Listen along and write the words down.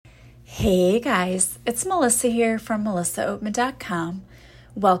Hey guys, it's Melissa here from melissaoatman.com.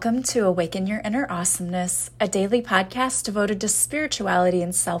 Welcome to Awaken Your Inner Awesomeness, a daily podcast devoted to spirituality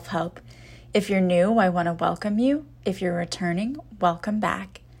and self-help. If you're new, I want to welcome you. If you're returning, welcome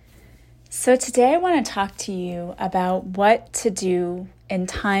back. So today I want to talk to you about what to do in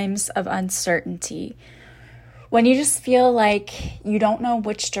times of uncertainty. When you just feel like you don't know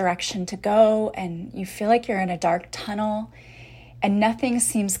which direction to go and you feel like you're in a dark tunnel and nothing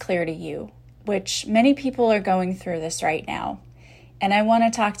seems clear to you, which many people are going through this right now. And I want to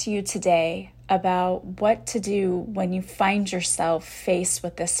talk to you today about what to do when you find yourself faced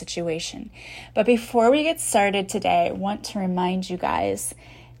with this situation. But before we get started today, I want to remind you guys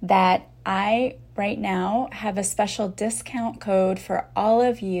that I, right now, have a special discount code for all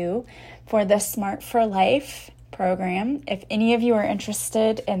of you for the Smart for Life program. If any of you are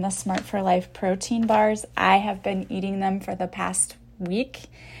interested in the Smart for Life protein bars, I have been eating them for the past week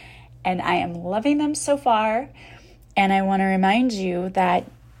and I am loving them so far. And I want to remind you that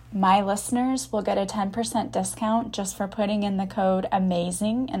my listeners will get a 10% discount just for putting in the code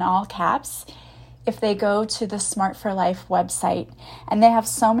AMAZING in all caps if they go to the Smart for Life website. And they have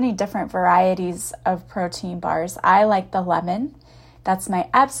so many different varieties of protein bars. I like the lemon. That's my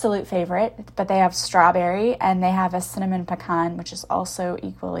absolute favorite, but they have strawberry and they have a cinnamon pecan, which is also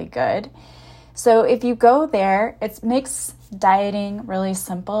equally good. So if you go there, it makes dieting really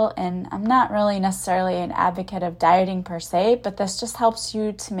simple, and I'm not really necessarily an advocate of dieting per se, but this just helps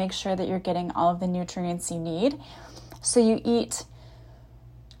you to make sure that you're getting all of the nutrients you need. So you eat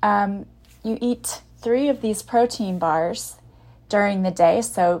 3 of these protein bars during the day,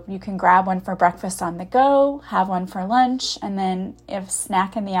 so you can grab one for breakfast on the go, have one for lunch, and then if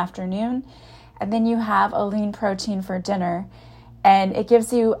snack in the afternoon, and then you have a lean protein for dinner. And it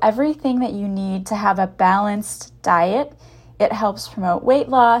gives you everything that you need to have a balanced diet. It helps promote weight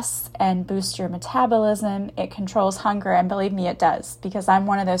loss and boost your metabolism. It controls hunger, and believe me, it does, because I'm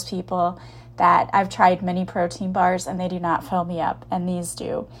one of those people that I've tried many protein bars and they do not fill me up, and these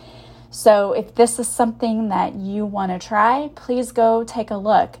do. So if this is something that you want to try, please go take a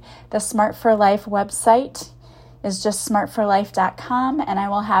look. The Smart for Life website is just smartforlife.com, and I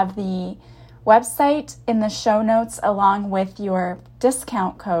will have the website in the show notes along with your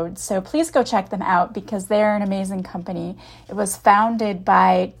discount code. So please go check them out because they're an amazing company. It was founded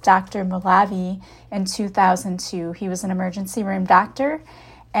by Dr. Malavi in 2002. He was an emergency room doctor,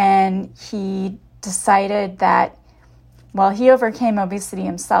 and he decided that he overcame obesity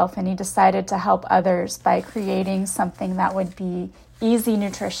himself, and he decided to help others by creating something that would be easy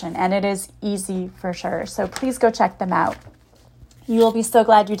nutrition, and it is easy for sure. So please go check them out. You will be so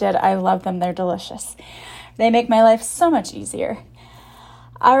glad you did. I love them. They're delicious. They make my life so much easier.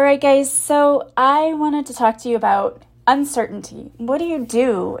 All right, guys. So I wanted to talk to you about uncertainty. What do you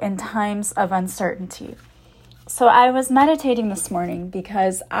do in times of uncertainty? So I was meditating this morning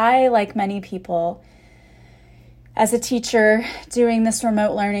because I, like many people, as a teacher doing this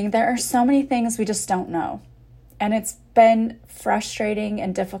remote learning, there are so many things we just don't know. And it's been frustrating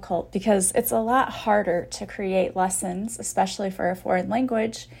and difficult because it's a lot harder to create lessons, especially for a foreign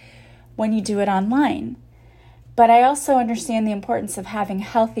language, when you do it online. But I also understand the importance of having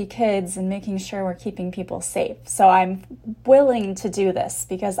healthy kids and making sure we're keeping people safe. So I'm willing to do this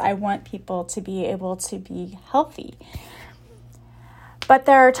because I want people to be able to be healthy. But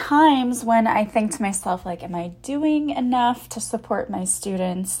there are times when I think to myself, like, am I doing enough to support my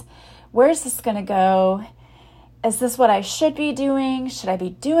students? Where's this going to go? Is this what I should be doing? Should I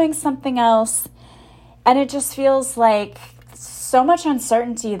be doing something else? And it just feels like so much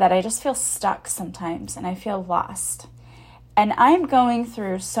uncertainty that I just feel stuck sometimes and I feel lost. And I'm going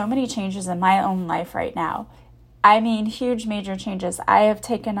through so many changes in my own life right now. I mean, huge, major changes. I have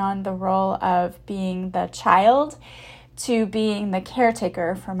taken on the role of being the child to being the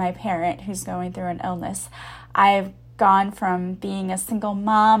caretaker for my parent who's going through an illness. I've gone from being a single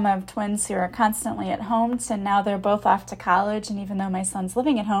mom of twins who are constantly at home to now they're both off to college. And even though my son's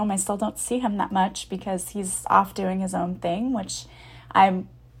living at home, I still don't see him that much because he's off doing his own thing, which I'm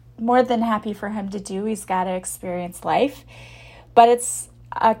more than happy for him to do. He's got to experience life. But it's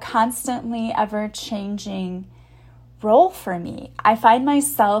a constantly ever-changing role for me. I find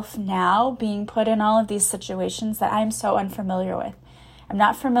myself now being put in all of these situations that I'm so unfamiliar with. I'm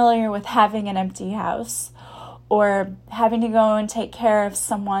not familiar with having an empty house or having to go and take care of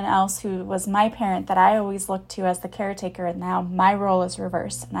someone else who was my parent that I always looked to as the caretaker, and now my role is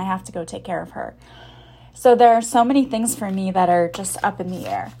reversed and I have to go take care of her. So there are so many things for me that are just up in the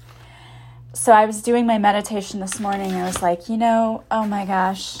air. So I was doing my meditation this morning and I was like, oh my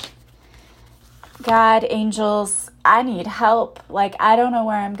gosh, God, angels, I need help. Like, I don't know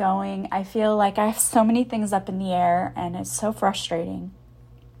where I'm going. I feel like I have so many things up in the air and it's so frustrating.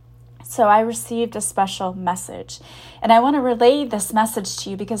 So I received a special message, and I want to relay this message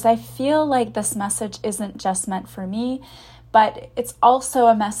to you because I feel like this message isn't just meant for me, but it's also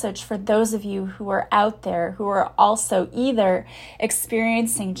a message for those of you who are out there who are also either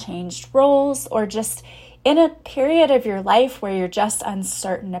experiencing changed roles or just in a period of your life where you're just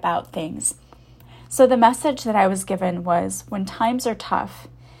uncertain about things. So the message that I was given was, when times are tough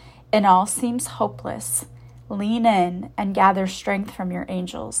and all seems hopeless, lean in and gather strength from your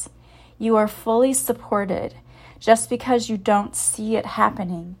angels. You are fully supported. Just because you don't see it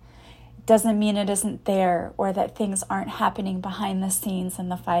happening doesn't mean it isn't there or that things aren't happening behind the scenes in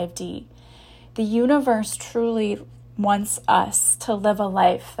the 5D. The universe truly wants us to live a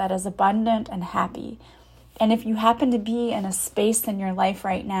life that is abundant and happy. And if you happen to be in a space in your life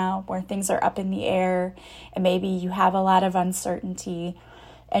right now where things are up in the air and maybe you have a lot of uncertainty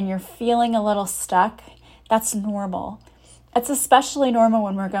and you're feeling a little stuck, that's normal. It's especially normal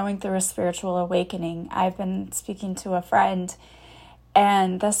when we're going through a spiritual awakening. I've been speaking to a friend,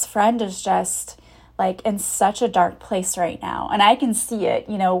 and this friend is just like in such a dark place right now. And I can see it,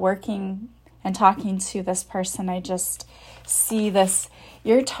 working and talking to this person. I just see this.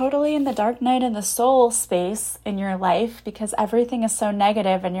 You're totally in the dark night of the soul space in your life because everything is so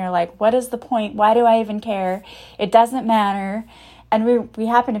negative, and you're like, what is the point? Why do I even care? It doesn't matter. And we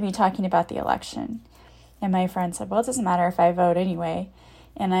happen to be talking about the election. And my friend said, well, it doesn't matter if I vote anyway.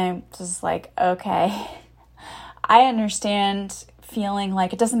 And I'm just like, okay, I understand feeling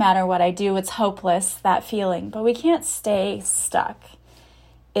like it doesn't matter what I do. It's hopeless, that feeling. But we can't stay stuck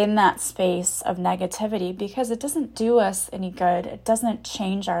in that space of negativity because it doesn't do us any good. It doesn't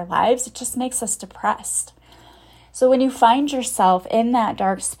change our lives. It just makes us depressed. So when you find yourself in that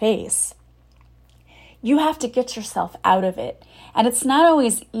dark space, you have to get yourself out of it. And it's not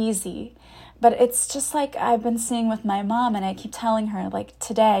always easy. But it's just like I've been seeing with my mom, and I keep telling her, like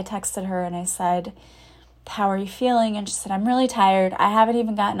today I texted her and I said, how are you feeling? And she said, I'm really tired. I haven't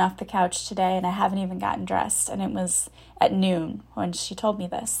even gotten off the couch today, and I haven't even gotten dressed. And it was at noon when she told me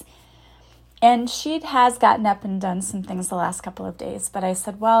this. And she has gotten up and done some things the last couple of days. But I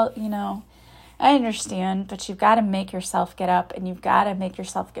said, well, I understand, but you've got to make yourself get up, and you've got to make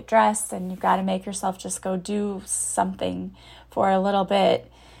yourself get dressed, and you've got to make yourself just go do something for a little bit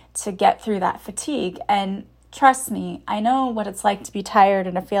to get through that fatigue. And trust me, I know what it's like to be tired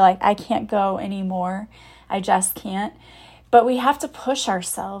and to feel like I can't go anymore. I just can't. But we have to push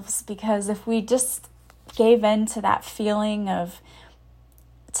ourselves, because if we just gave in to that feeling of,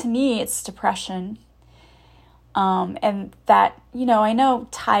 to me, it's depression. And that, I know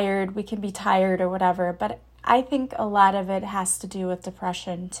tired, we can be tired or whatever, but I think a lot of it has to do with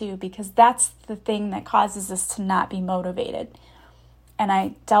depression too, because that's the thing that causes us to not be motivated. And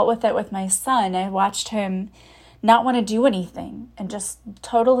I dealt with it with my son. I watched him not want to do anything and just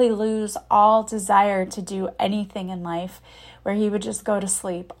totally lose all desire to do anything in life, where he would just go to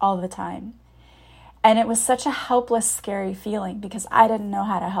sleep all the time. And it was such a helpless, scary feeling because I didn't know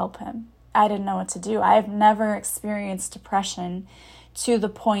how to help him. I didn't know what to do. I have never experienced depression to the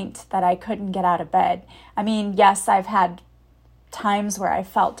point that I couldn't get out of bed. I mean, yes, I've had times where I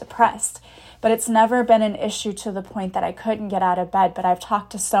felt depressed, but it's never been an issue to the point that I couldn't get out of bed. But I've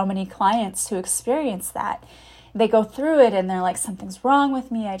talked to so many clients who experience that. They go through it and they're like, something's wrong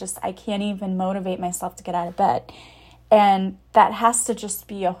with me. I can't even motivate myself to get out of bed. And that has to just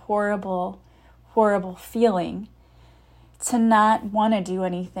be a horrible, horrible feeling, to not want to do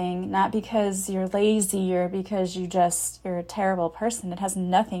anything, not because you're lazy or because you're a terrible person. It has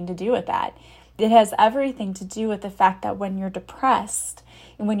nothing to do with that. It has everything to do with the fact that when you're depressed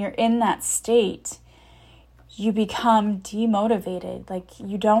and when you're in that state, you become demotivated. Like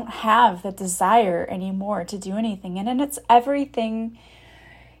you don't have the desire anymore to do anything. And it's everything.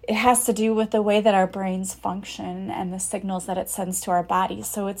 It has to do with the way that our brains function and the signals that it sends to our bodies.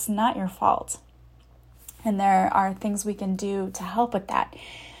 So it's not your fault. And there are things we can do to help with that.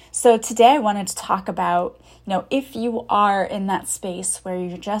 So today I wanted to talk about, if you are in that space where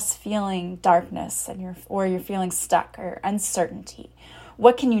you're just feeling darkness and you're feeling stuck or uncertainty,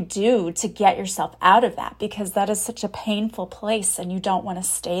 what can you do to get yourself out of that? Because that is such a painful place and you don't want to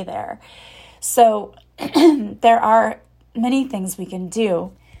stay there. So there are many things we can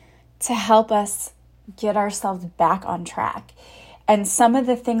do to help us get ourselves back on track. And some of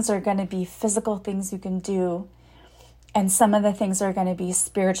the things are going to be physical things you can do. And some of the things are going to be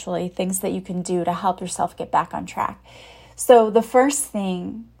spiritually things that you can do to help yourself get back on track. So the first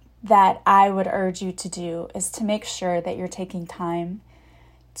thing that I would urge you to do is to make sure that you're taking time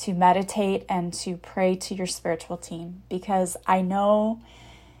to meditate and to pray to your spiritual team, because I know,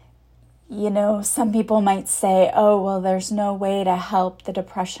 some people might say, oh, well, there's no way to help the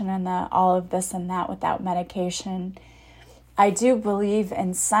depression and all of this and that without medication. I do believe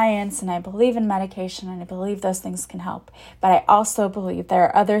in science, and I believe in medication, and I believe those things can help. But I also believe there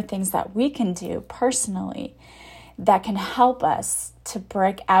are other things that we can do personally that can help us to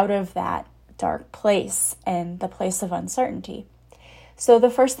break out of that dark place and the place of uncertainty. So the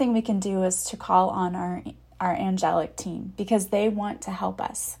first thing we can do is to call on our angelic team, because they want to help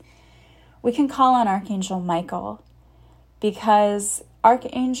us. We can call on Archangel Michael, because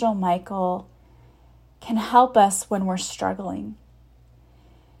Archangel Michael can help us when we're struggling.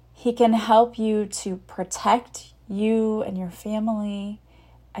 He can help you to protect you and your family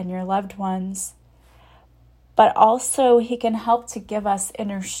and your loved ones, but also he can help to give us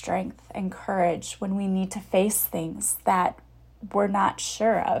inner strength and courage when we need to face things that we're not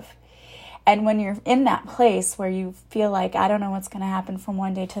sure of. And when you're in that place where you feel like, I don't know what's going to happen from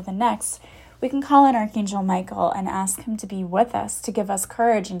one day to the next, we can call on Archangel Michael and ask him to be with us, to give us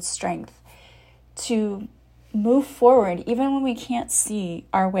courage and strength to move forward, even when we can't see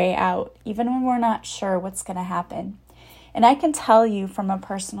our way out, even when we're not sure what's going to happen. And I can tell you from a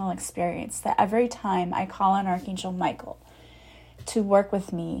personal experience that every time I call on Archangel Michael to work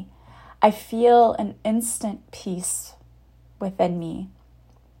with me, I feel an instant peace within me.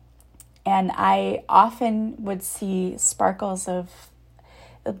 And I often would see sparkles of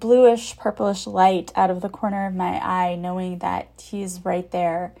a bluish, purplish light out of the corner of my eye, knowing that he's right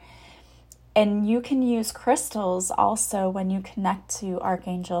there. And you can use crystals also when you connect to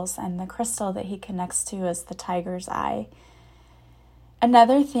archangels, and the crystal that he connects to is the tiger's eye.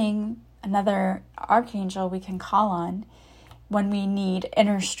 Another archangel we can call on when we need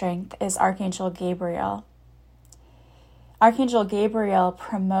inner strength is Archangel Gabriel. Archangel Gabriel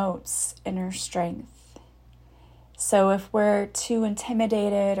promotes inner strength. So if we're too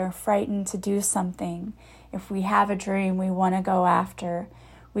intimidated or frightened to do something, if we have a dream we want to go after,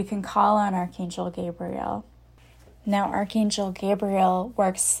 we can call on Archangel Gabriel. Now, Archangel Gabriel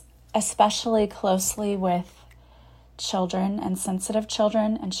works especially closely with children and sensitive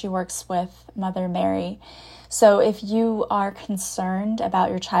children, and she works with Mother Mary. So if you are concerned about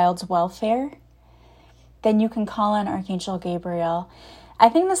your child's welfare, then you can call on Archangel Gabriel. I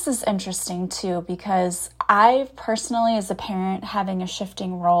think this is interesting too, because I personally, as a parent, having a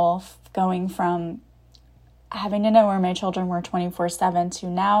shifting role, going from having to know where my children were 24/7 to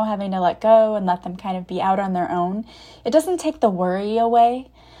now having to let go and let them kind of be out on their own, it doesn't take the worry away.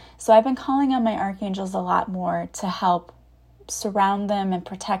 So I've been calling on my archangels a lot more to help surround them and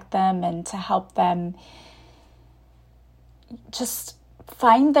protect them, and to help them just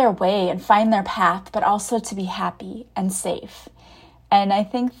find their way and find their path, but also to be happy and safe. And I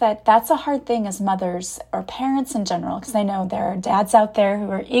think that that's a hard thing as mothers or parents in general, because I know there are dads out there who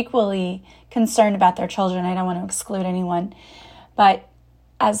are equally concerned about their children. I don't want to exclude anyone. But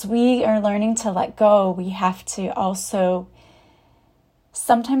as we are learning to let go, we have to also,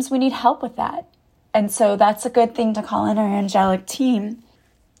 sometimes we need help with that. And so that's a good thing to call in our angelic team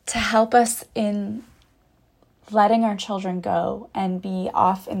to help us in letting our children go and be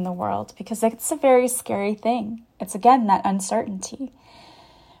off in the world, because it's a very scary thing. It's, again, that uncertainty.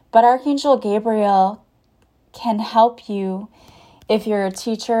 But Archangel Gabriel can help you if you're a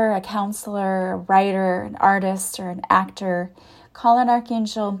teacher, a counselor, a writer, an artist, or an actor. Call on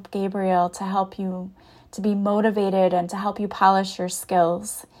Archangel Gabriel to help you to be motivated and to help you polish your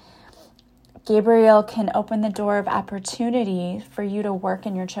skills. Gabriel can open the door of opportunity for you to work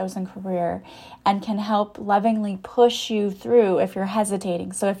in your chosen career, and can help lovingly push you through if you're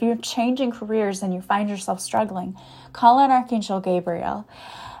hesitating. So if you're changing careers and you find yourself struggling, call on Archangel Gabriel.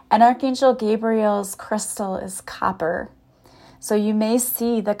 And Archangel Gabriel's crystal is copper. So you may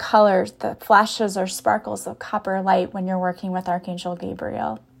see the colors, the flashes or sparkles of copper light when you're working with Archangel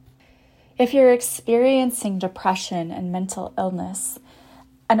Gabriel. If you're experiencing depression and mental illness,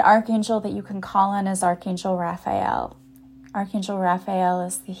 an archangel that you can call on is Archangel Raphael. Archangel Raphael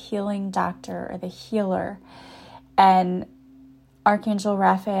is the healing doctor or the healer. And Archangel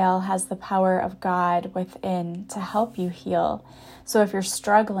Raphael has the power of God within to help you heal. So if you're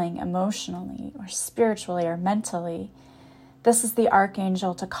struggling emotionally or spiritually or mentally, this is the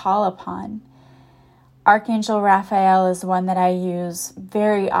archangel to call upon. Archangel Raphael is one that I use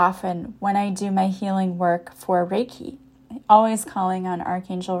very often when I do my healing work for Reiki. Always calling on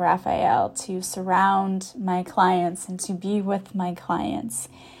Archangel Raphael to surround my clients and to be with my clients.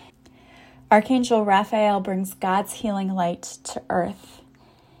 Archangel Raphael brings God's healing light to earth,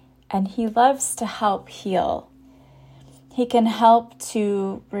 and he loves to help heal. He can help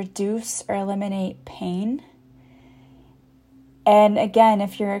to reduce or eliminate pain. And again,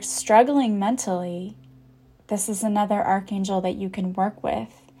 if you're struggling mentally, this is another archangel that you can work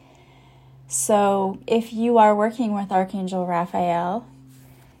with. So if you are working with Archangel Raphael,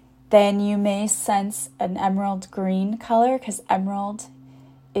 then you may sense an emerald green color, because emerald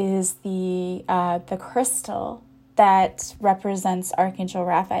is the crystal that represents Archangel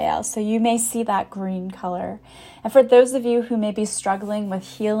Raphael. So you may see that green color. And for those of you who may be struggling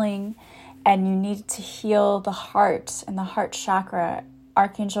with healing and you need to heal the heart and the heart chakra,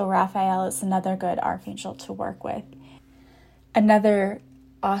 Archangel Raphael is another good archangel to work with. Another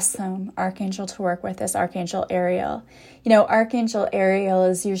awesome archangel to work with is Archangel Ariel. Archangel Ariel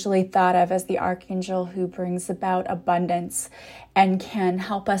is usually thought of as the archangel who brings about abundance and can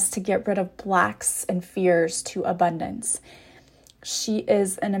help us to get rid of blocks and fears to abundance. She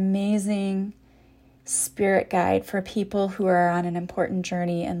is an amazing spirit guide for people who are on an important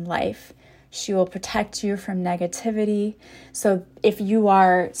journey in life. She will protect you from negativity. So if you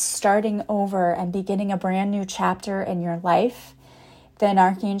are starting over and beginning a brand new chapter in your life, then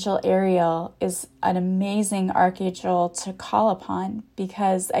Archangel Ariel is an amazing archangel to call upon,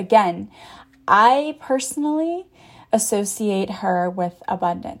 because again, I personally associate her with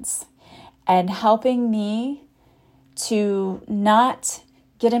abundance and helping me to not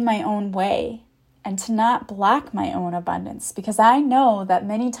get in my own way and to not block my own abundance, because I know that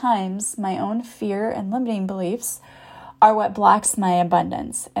many times my own fear and limiting beliefs are what blocks my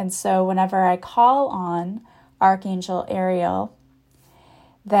abundance. And so whenever I call on Archangel Ariel,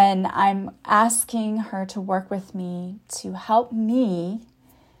 then I'm asking her to work with me to help me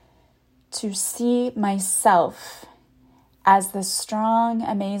to see myself as the strong,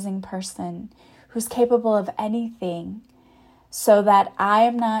 amazing person who's capable of anything, so that I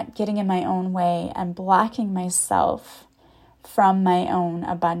am not getting in my own way and blocking myself from my own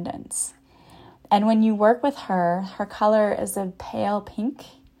abundance. And when you work with her, her color is a pale pink,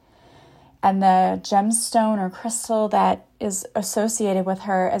 and the gemstone or crystal that is associated with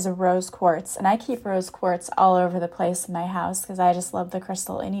her is a rose quartz. And I keep rose quartz all over the place in my house because I just love the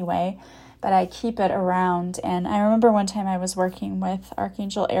crystal anyway, but I keep it around. And I remember one time I was working with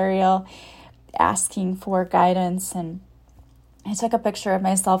Archangel Ariel asking for guidance, and I took a picture of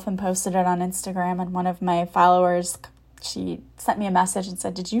myself and posted it on Instagram, and one of my followers, she sent me a message and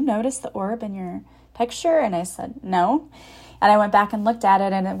said, "Did you notice the orb in your picture?" And I said, "No." And I went back and looked at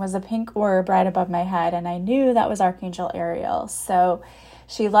it, and it was a pink orb right above my head, and I knew that was Archangel Ariel. So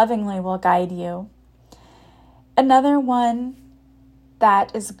she lovingly will guide you. Another one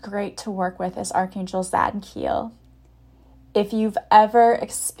that is great to work with is Archangel Zadkiel. If you've ever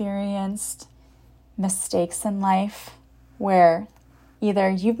experienced mistakes in life where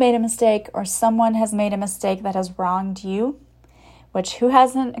either you've made a mistake or someone has made a mistake that has wronged you, which who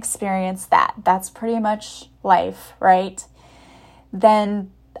hasn't experienced that? That's pretty much life, right?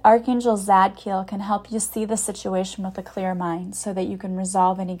 Then Archangel Zadkiel can help you see the situation with a clear mind so that you can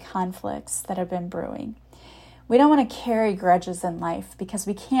resolve any conflicts that have been brewing. We don't want to carry grudges in life, because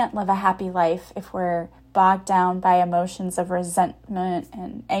we can't live a happy life if we're bogged down by emotions of resentment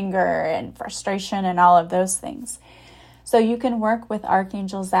and anger and frustration and all of those things. So you can work with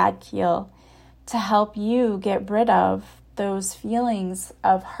Archangel Zadkiel to help you get rid of those feelings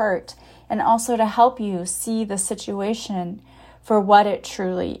of hurt, and also to help you see the situation for what it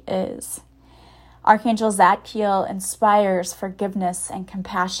truly is. Archangel Zadkiel inspires forgiveness and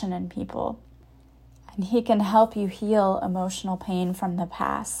compassion in people, and he can help you heal emotional pain from the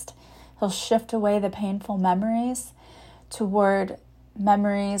past. He'll shift away the painful memories toward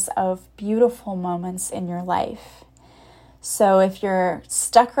memories of beautiful moments in your life. So if you're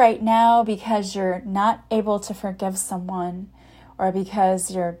stuck right now because you're not able to forgive someone, or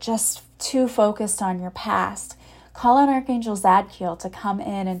because you're just too focused on your past, call on Archangel Zadkiel to come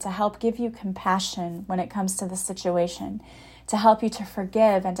in and to help give you compassion when it comes to the situation, to help you to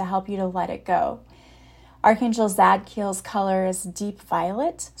forgive and to help you to let it go. Archangel Zadkiel's color is deep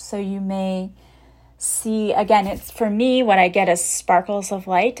violet, so you may see, again, it's for me, what I get is sparkles of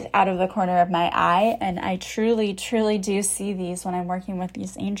light out of the corner of my eye, and I truly, truly do see these when I'm working with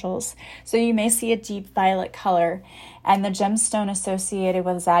these angels. So you may see a deep violet color, and the gemstone associated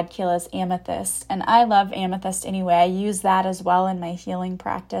with Zadkiel is amethyst, and I love amethyst anyway. I use that as well in my healing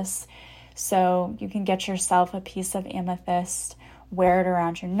practice, so you can get yourself a piece of amethyst, wear it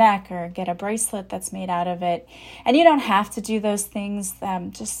around your neck, or get a bracelet that's made out of it. And you don't have to do those things,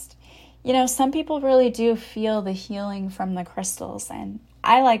 some people really do feel the healing from the crystals, and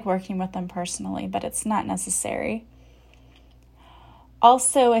I like working with them personally, but it's not necessary.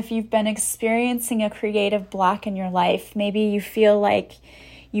 Also, if you've been experiencing a creative block in your life, maybe you feel like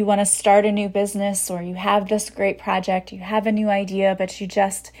you want to start a new business, or you have this great project, you have a new idea, but you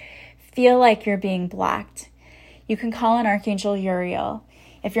just feel like you're being blocked, you can call on Archangel Uriel.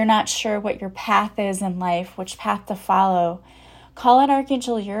 If you're not sure what your path is in life, which path to follow, call on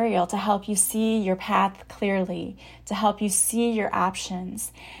Archangel Uriel to help you see your path clearly, to help you see your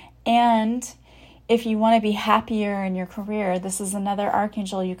options. And if you want to be happier in your career, this is another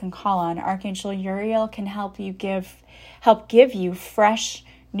archangel you can call on. Archangel Uriel can help give you fresh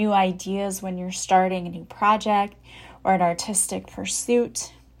new ideas when you're starting a new project or an artistic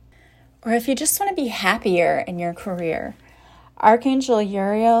pursuit. Or if you just want to be happier in your career, Archangel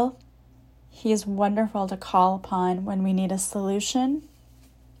Uriel, he is wonderful to call upon when we need a solution,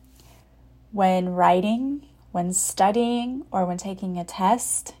 when writing, when studying, or when taking a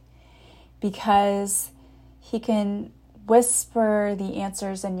test, because he can whisper the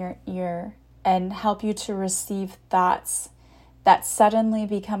answers in your ear and help you to receive thoughts that suddenly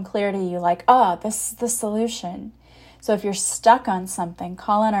become clear to you, like, oh, this is the solution. So if you're stuck on something,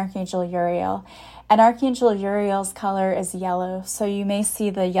 call on Archangel Uriel. And Archangel Uriel's color is yellow, so you may see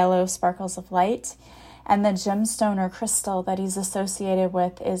the yellow sparkles of light. And the gemstone or crystal that he's associated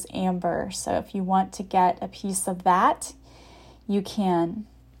with is amber. So if you want to get a piece of that, you can.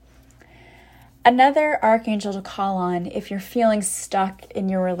 Another archangel to call on if you're feeling stuck in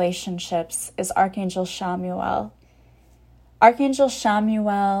your relationships is Archangel Chamuel. Archangel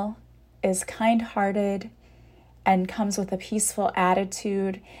Chamuel is kind-hearted and comes with a peaceful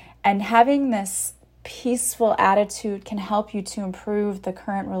attitude. And having this peaceful attitude can help you to improve the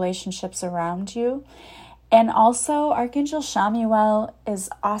current relationships around you. And also, Archangel Chamuel is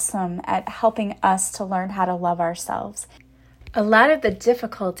awesome at helping us to learn how to love ourselves. A lot of the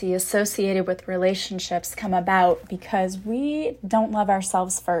difficulty associated with relationships come about because we don't love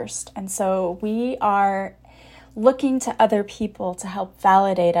ourselves first. And so we are looking to other people to help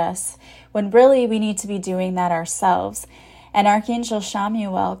validate us when really we need to be doing that ourselves. And Archangel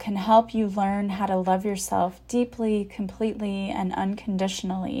Chamuel can help you learn how to love yourself deeply, completely, and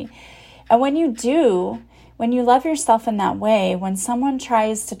unconditionally. And when you do, when you love yourself in that way, when someone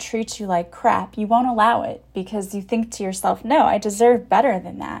tries to treat you like crap, you won't allow it because you think to yourself, no, I deserve better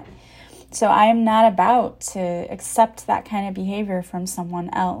than that. So I am not about to accept that kind of behavior from someone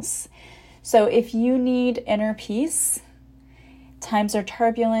else. So if you need inner peace, times are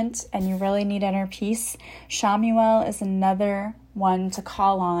turbulent and you really need inner peace, Chamuel is another one to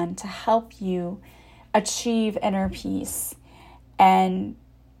call on to help you achieve inner peace. And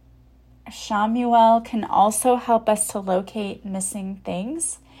Chamuel can also help us to locate missing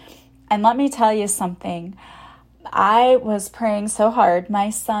things. And let me tell you something. I was praying so hard.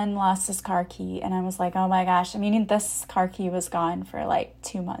 My son lost his car key and I was like, oh my gosh. I mean, this car key was gone for like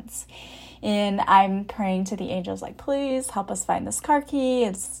 2 months. And I'm praying to the angels like, please help us find this car key.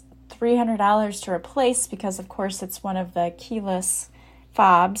 It's $300 to replace because, of course, it's one of the keyless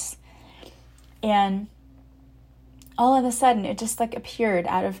fobs. And all of a sudden, it just like appeared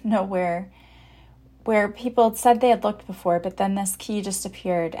out of nowhere where people said they had looked before, but then this key just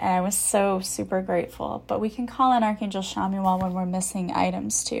appeared. And I was so super grateful. But we can call on Archangel Chamuel when we're missing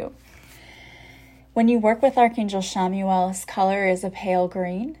items too. When you work with Archangel Chamuel, his color is a pale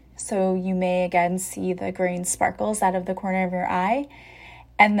green. So you may again see the green sparkles out of the corner of your eye.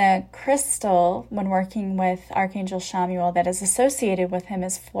 And the crystal, when working with Archangel Chamuel, that is associated with him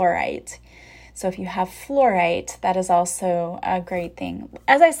is fluorite. So if you have fluorite, that is also a great thing.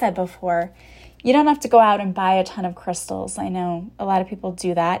 As I said before, you don't have to go out and buy a ton of crystals. I know a lot of people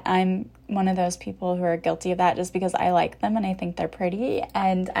do that. I'm one of those people who are guilty of that just because I like them and I think they're pretty.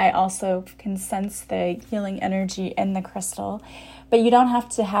 And I also can sense the healing energy in the crystal. But you don't have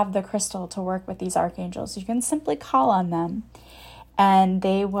to have the crystal to work with these archangels. You can simply call on them and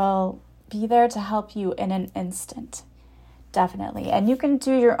they will be there to help you in an instant. Definitely. And you can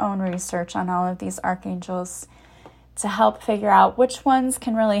do your own research on all of these archangels to help figure out which ones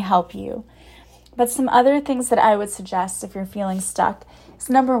can really help you. But some other things that I would suggest if you're feeling stuck is,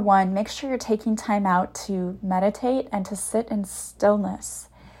 number one, make sure you're taking time out to meditate and to sit in stillness.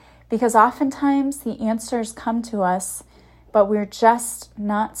 Because oftentimes the answers come to us, but we're just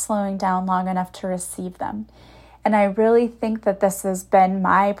not slowing down long enough to receive them. And I really think that this has been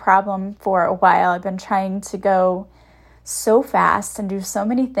my problem for a while. I've been trying to go so fast and do so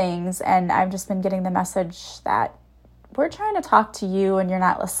many things, and I've just been getting the message that we're trying to talk to you and you're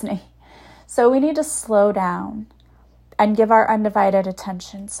not listening. So we need to slow down and give our undivided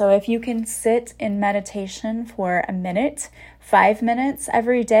attention. So if you can sit in meditation for a minute, 5 minutes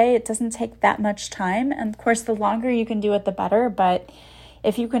every day, it doesn't take that much time. And of course, the longer you can do it, the better. But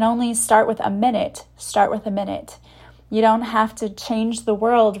if you can only start with a minute, start with a minute. You don't have to change the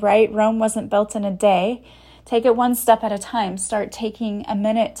world, right? Rome wasn't built in a day. Take it one step at a time. Start taking a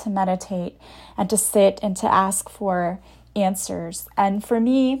minute to meditate and to sit and to ask for answers. And for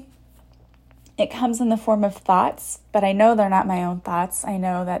me, it comes in the form of thoughts, but I know they're not my own thoughts. I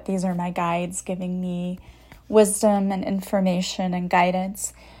know that these are my guides giving me wisdom and information and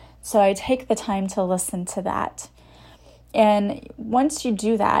guidance. So I take the time to listen to that. And once you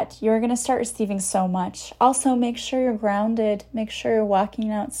do that, you're going to start receiving so much. Also, make sure you're grounded. Make sure you're walking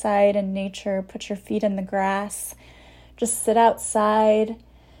outside in nature. Put your feet in the grass. Just sit outside.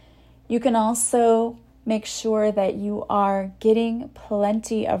 You can also make sure that you are getting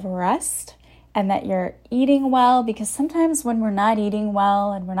plenty of rest and that you're eating well, because sometimes when we're not eating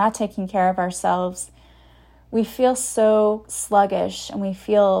well and we're not taking care of ourselves, we feel so sluggish and we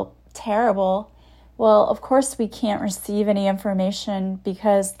feel terrible. Well, of course, we can't receive any information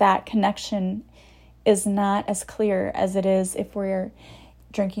because that connection is not as clear as it is if we're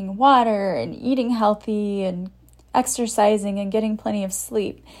drinking water and eating healthy and exercising and getting plenty of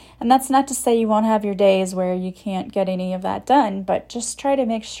sleep. And that's not to say you won't have your days where you can't get any of that done, but just try to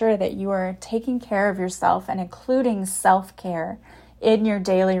make sure that you are taking care of yourself and including self-care in your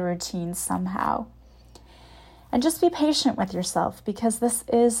daily routine somehow. And just be patient with yourself, because this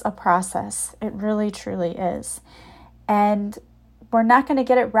is a process. It really, truly is. And we're not going to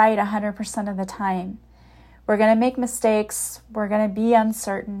get it right 100% of the time. We're going to make mistakes. We're going to be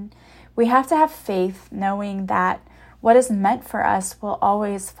uncertain. We have to have faith, knowing that what is meant for us will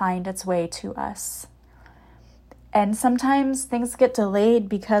always find its way to us. And sometimes things get delayed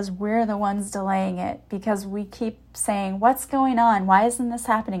because we're the ones delaying it, because we keep saying, what's going on? Why isn't this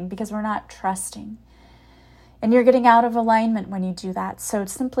happening? Because we're not trusting. And you're getting out of alignment when you do that. So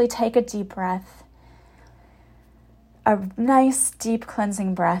simply take a deep breath, a nice, deep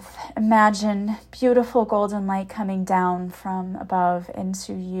cleansing breath. Imagine beautiful golden light coming down from above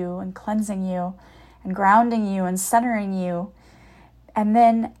into you and cleansing you and grounding you and centering you. And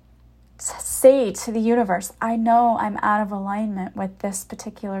then say to the universe, I know I'm out of alignment with this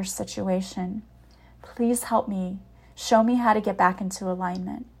particular situation. Please help me. Show me how to get back into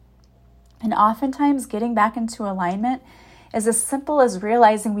alignment. And oftentimes getting back into alignment is as simple as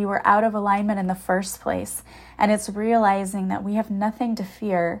realizing we were out of alignment in the first place. And it's realizing that we have nothing to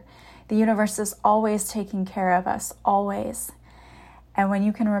fear. The universe is always taking care of us, always. And when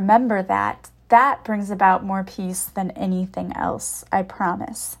you can remember that, that brings about more peace than anything else, I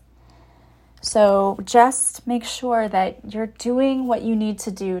promise. So just make sure that you're doing what you need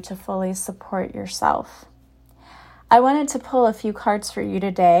to do to fully support yourself. I wanted to pull a few cards for you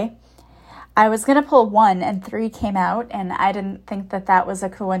today. I was going to pull 1 and 3 came out, and I didn't think that that was a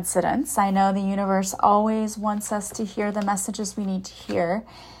coincidence. I know the universe always wants us to hear the messages we need to hear.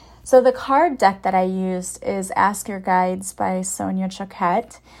 So the card deck that I used is Ask Your Guides by Sonia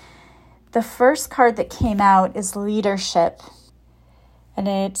Choquette. The first card that came out is Leadership, and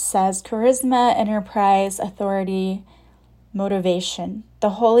it says Charisma, Enterprise, Authority, Motivation.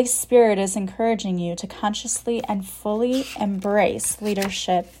 The Holy Spirit is encouraging you to consciously and fully embrace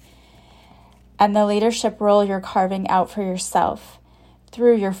leadership and the leadership role you're carving out for yourself.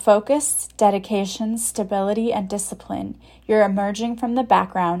 Through your focus, dedication, stability, and discipline, you're emerging from the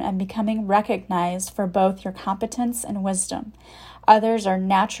background and becoming recognized for both your competence and wisdom. Others are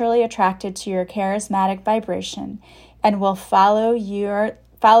naturally attracted to your charismatic vibration and will follow your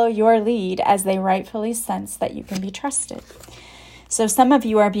lead as they rightfully sense that you can be trusted. So some of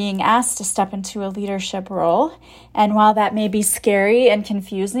you are being asked to step into a leadership role, and while that may be scary and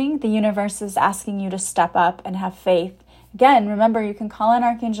confusing, the universe is asking you to step up and have faith. Again, remember, you can call on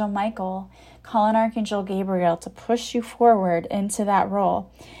Archangel Michael, call on Archangel Gabriel to push you forward into that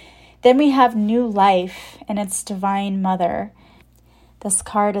role. Then we have New Life and its Divine Mother. This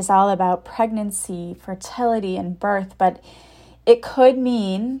card is all about pregnancy, fertility, and birth, but it could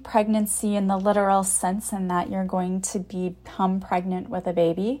mean pregnancy in the literal sense, in that you're going to become pregnant with a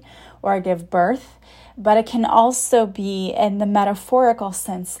baby or give birth. But it can also be in the metaphorical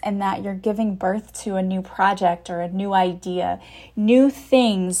sense, in that you're giving birth to a new project or a new idea. New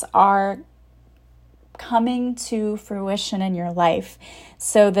things are coming to fruition in your life.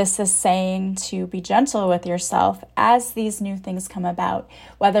 So this is saying to be gentle with yourself as these new things come about,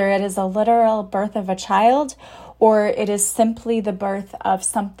 whether it is a literal birth of a child or it is simply the birth of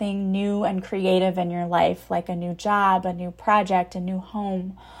something new and creative in your life, like a new job, a new project, a new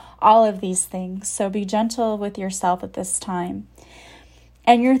home. all of these things. So be gentle with yourself at this time.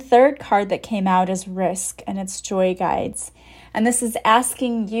 And your third card that came out is risk, and it's joy guides. And this is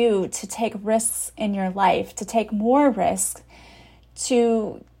asking you to take risks in your life, to take more risks,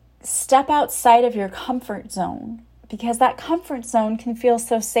 to step outside of your comfort zone, because that comfort zone can feel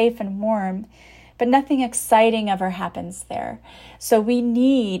so safe and warm, but nothing exciting ever happens there. So we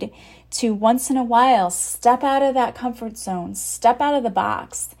need to once in a while step out of that comfort zone, step out of the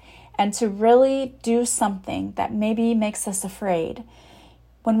box, and to really do something that maybe makes us afraid.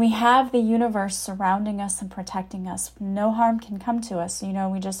 When we have the universe surrounding us and protecting us, no harm can come to us.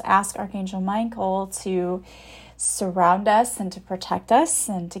 We just ask Archangel Michael to surround us and to protect us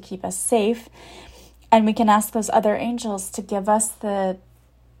and to keep us safe. And we can ask those other angels to give us the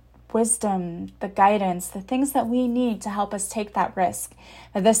wisdom, the guidance, the things that we need to help us take that risk.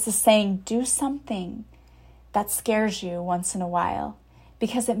 But this is saying, do something that scares you once in a while,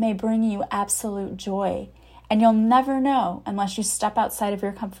 because it may bring you absolute joy. And you'll never know unless you step outside of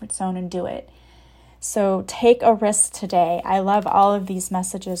your comfort zone and do it. So take a risk today. I love all of these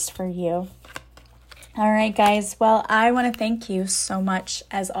messages for you. All right, guys. Well, I want to thank you so much,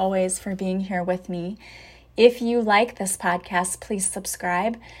 as always, for being here with me. If you like this podcast, please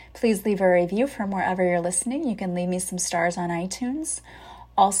subscribe. Please leave a review from wherever you're listening. You can leave me some stars on iTunes.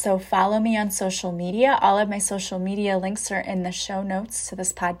 Also, follow me on social media. All of my social media links are in the show notes to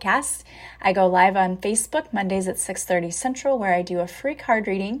this podcast. I go live on Facebook Mondays at 6:30 Central, where I do a free card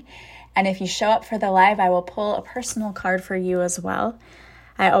reading. And if you show up for the live, I will pull a personal card for you as well.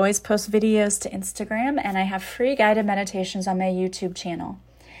 I always post videos to Instagram, and I have free guided meditations on my YouTube channel.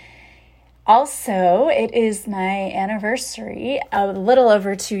 Also, it is my anniversary. A little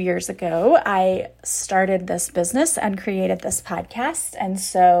over 2 years ago, I started this business and created this podcast. And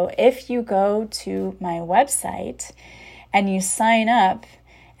so if you go to my website and you sign up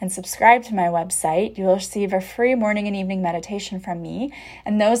and subscribe to my website, you'll receive a free morning and evening meditation from me.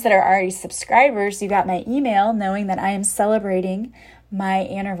 And those that are already subscribers, you got my email knowing that I am celebrating my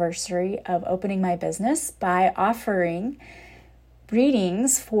anniversary of opening my business by offering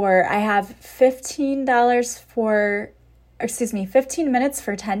readings I have $15 15 minutes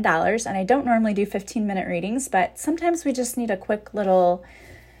for $10. And I don't normally do 15-minute readings, but sometimes we just need a quick little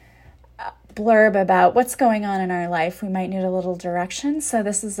blurb about what's going on in our life. We might need a little direction. So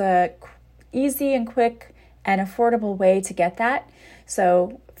this is a easy and quick and affordable way to get that.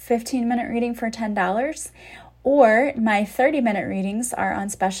 So 15-minute reading for $10. Or my 30-minute readings are on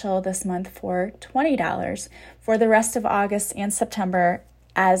special this month for $20 for the rest of August and September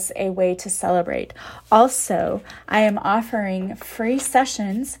as a way to celebrate. Also, I am offering free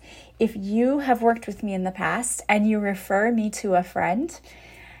sessions. If you have worked with me in the past and you refer me to a friend,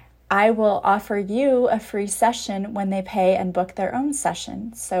 I will offer you a free session when they pay and book their own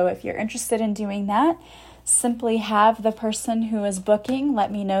session. So if you're interested in doing that, simply have the person who is booking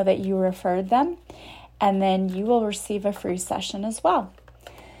let me know that you referred them, and then you will receive a free session as well.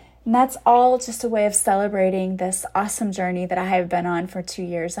 And that's all just a way of celebrating this awesome journey that I have been on for 2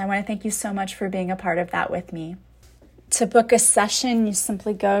 years. I want to thank you so much for being a part of that with me. To book a session, you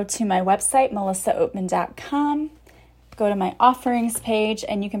simply go to my website, melissaoatman.com, go to my offerings page,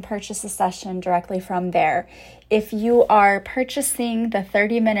 and you can purchase a session directly from there. If you are purchasing the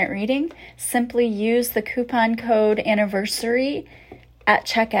 30-minute reading, simply use the coupon code anniversary at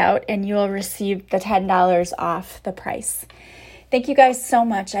checkout, and you will receive the $10 off the price. Thank you guys so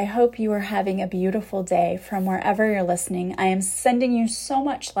much. I hope you are having a beautiful day from wherever you're listening. I am sending you so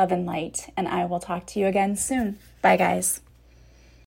much love and light, and I will talk to you again soon. Bye, guys.